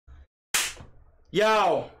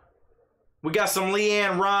Yo, we got some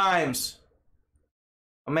Leann rhymes.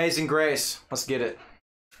 Amazing Grace. Let's get it.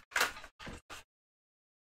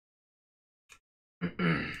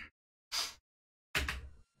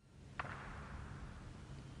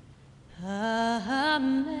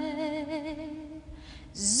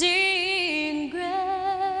 Amazing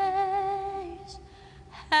grace,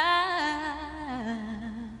 how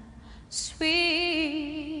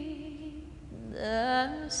sweet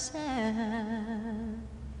the sound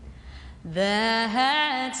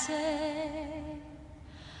that saved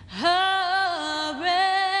a wretch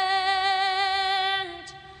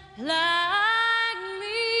like me.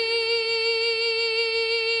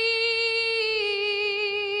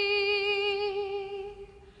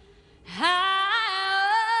 I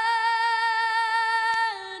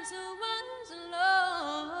once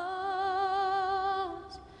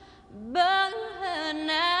lost, but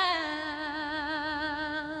now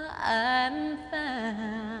I'm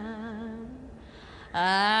found.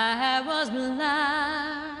 I was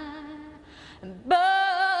blind,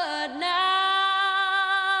 but now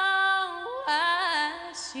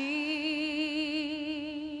I see.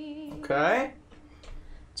 Okay.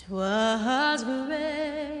 'Twas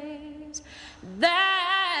grace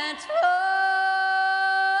that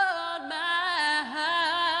taught my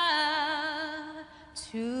heart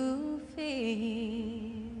to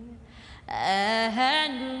fear,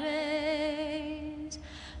 and grace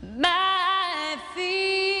my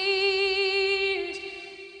fears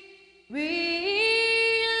relieved.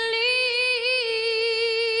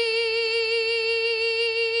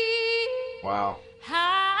 Wow.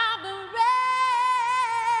 How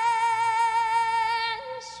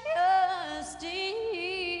precious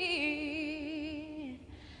indeed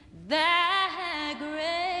that grace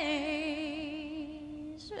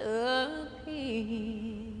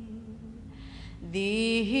appeared.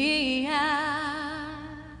 The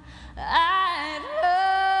I'd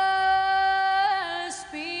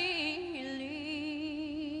first believed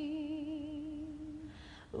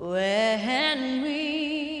when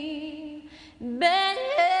we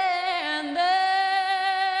began the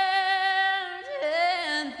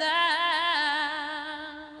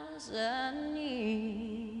 10,000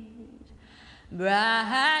 years,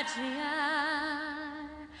 bright shining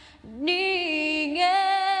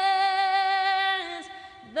as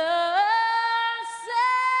the sun.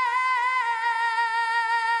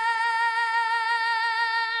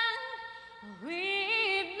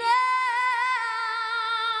 We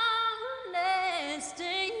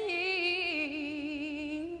destined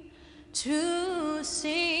to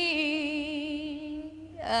sing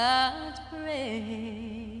God's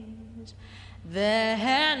praise.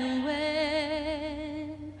 Then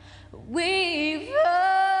when we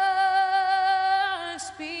first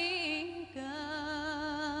begun,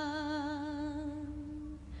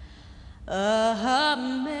 amazing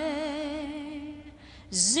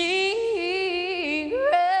grace,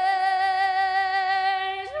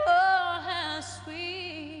 oh how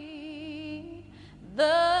sweet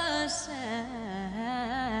the sound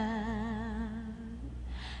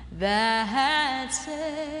that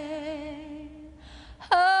saved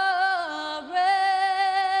a wretch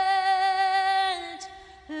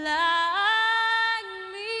like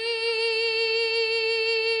me.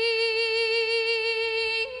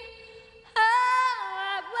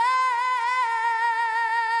 I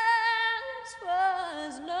once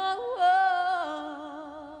was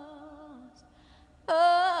lost,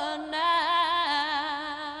 but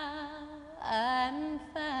now I'm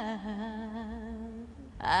found.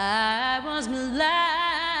 I was blind,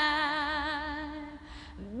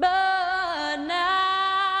 but now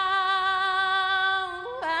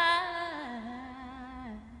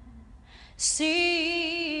I see.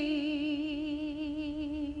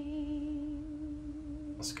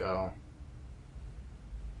 Let's go.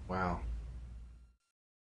 Wow.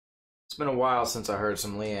 It's been a while since I heard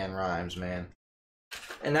some Leann rhymes, man.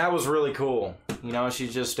 And that was really cool. You know,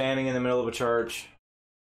 she's just standing in the middle of a church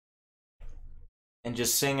and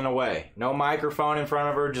just singing away. No microphone in front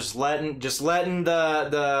of her, just letting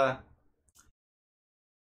the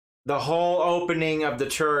whole opening of the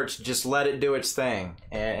church, just let it do its thing.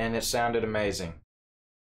 And it sounded amazing.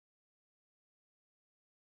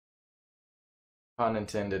 Pun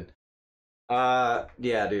intended.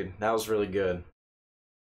 Yeah, dude, that was really good.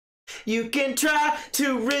 You can try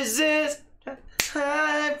to resist,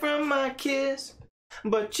 hide from my kiss,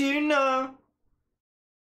 but you know,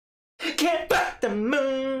 can't back the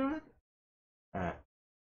moon. Alright.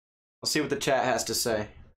 Let's see what the chat has to say.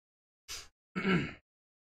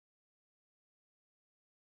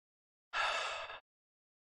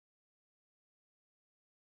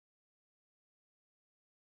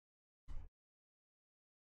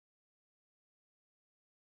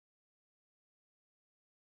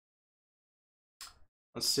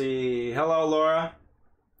 Let's see. Hello, Laura.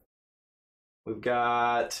 We've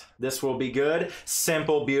got This Will Be Good.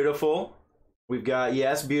 Simple, Beautiful. We've got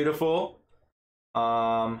Yes, Beautiful.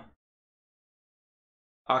 Acapella.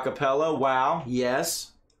 Wow.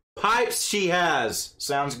 Yes. Pipes she has.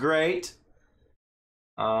 Sounds great.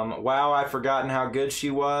 Wow, I've forgotten how good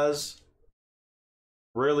she was.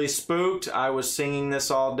 Really spooked. I was singing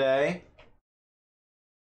this all day.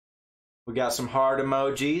 We got some heart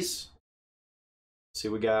emojis. See,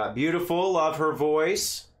 we got Beautiful. Love her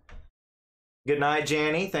voice. Good night,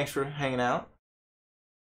 Janny. Thanks for hanging out.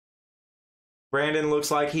 Brandon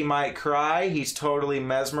looks like he might cry. He's totally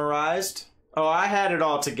mesmerized. Oh, I had it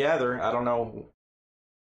all together. I don't know.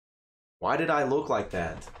 Why did I look like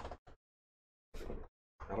that?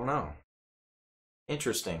 I don't know.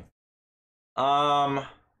 Interesting.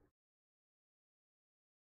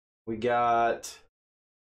 We got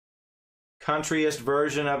countryest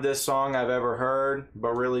version of this song I've ever heard,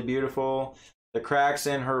 but really beautiful. The cracks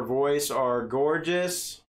in her voice are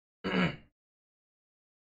gorgeous. Okay,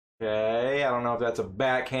 I don't know if that's a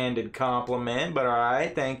backhanded compliment, but all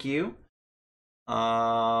right, thank you.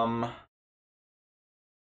 So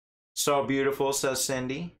beautiful, says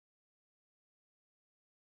Cindy.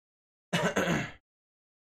 I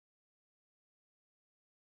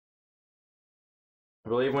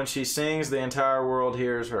believe when she sings, the entire world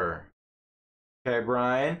hears her. Okay,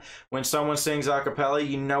 Brian. When someone sings a cappella,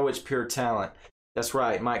 you know it's pure talent. That's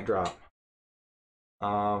right, mic drop.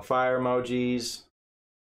 Fire emojis.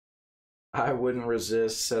 I wouldn't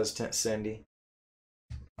resist, says Cindy.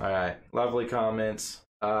 Alright, lovely comments.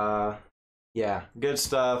 Yeah, good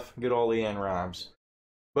stuff. Good old Leann rhymes.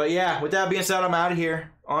 But yeah, with that being said, I'm out of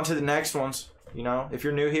here. On to the next ones. You know, if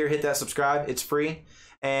you're new here, hit that subscribe. It's free.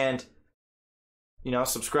 And, you know,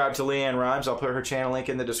 subscribe to Leann Rhymes. I'll put her channel link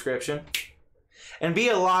in the description. And be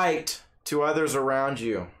a light to others around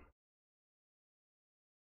you.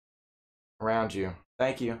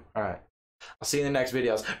 Thank you. All right. I'll see you in the next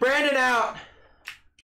videos. Brandon out!